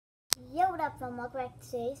up, and welcome back to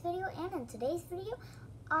today's video. And in today's video,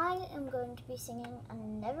 I am going to be singing a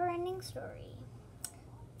never-ending story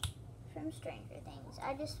from Stranger Things.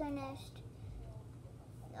 I just finished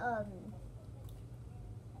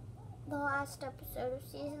the last episode of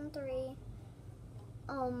season 3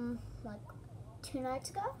 like 2 nights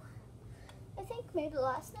ago, I think, maybe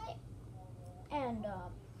last night, and I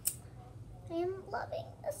am loving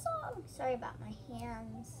the song. Sorry about my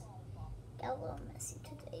hands. Got a little messy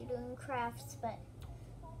today doing crafts, but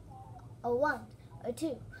a 1, a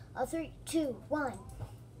 2, a 3, 2, 1.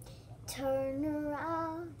 Turn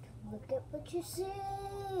around, look at what you see.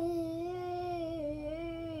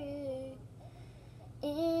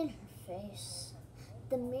 In her face,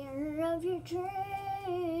 the mirror of your dreams.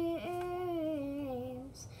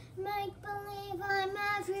 Make believe I'm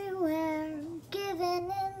everywhere, given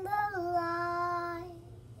in the light.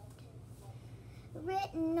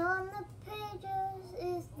 Written on the pages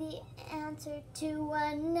is the answer to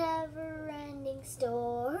a never-ending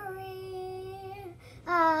story.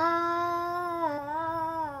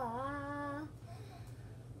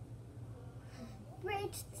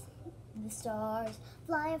 Reach the stars,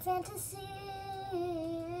 fly a fantasy.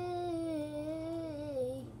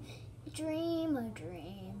 Dream a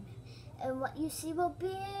dream, and what you see will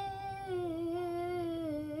be.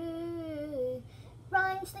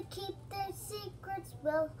 Rhymes that keep their secrets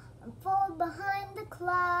will unfold behind the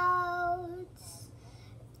clouds.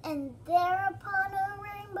 And there upon a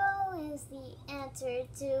rainbow is the answer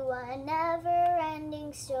to a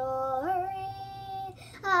never-ending story.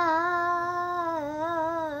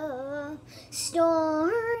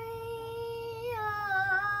 Story.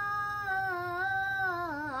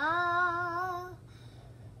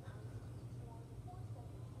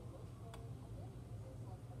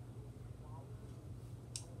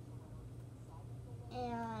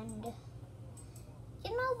 And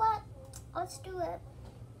you know what? Let's do it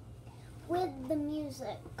with the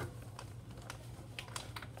music.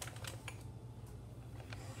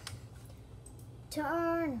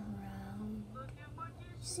 Turn around,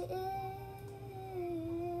 see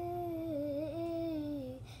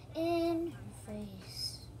in her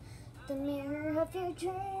face, the mirror of your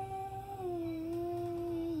dreams.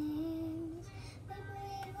 I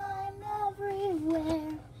believe I'm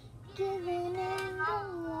everywhere, given in the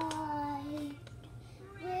light.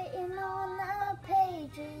 Written on the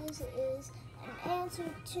pages is an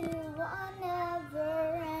answer to a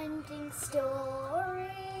never-ending story.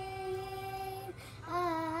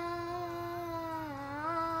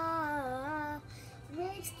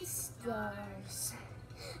 Reach the stars,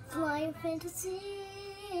 fly a fantasy.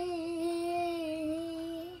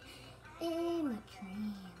 In a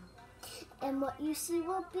dream, and what you see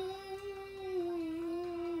will be.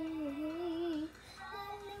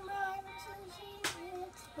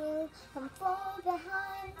 Will unfold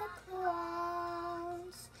behind the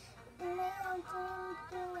clouds. A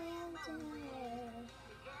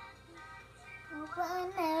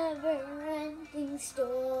never-ending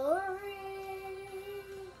story.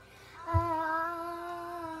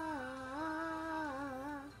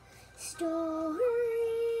 Story.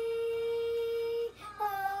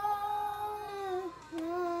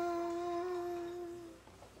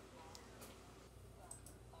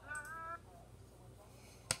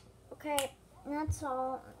 Okay, that's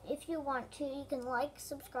all. If you want to, you can like,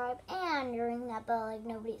 subscribe, and ring that bell like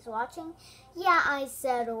nobody's watching. Yeah, I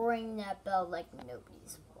said ring that bell like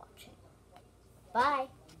nobody's watching. Bye.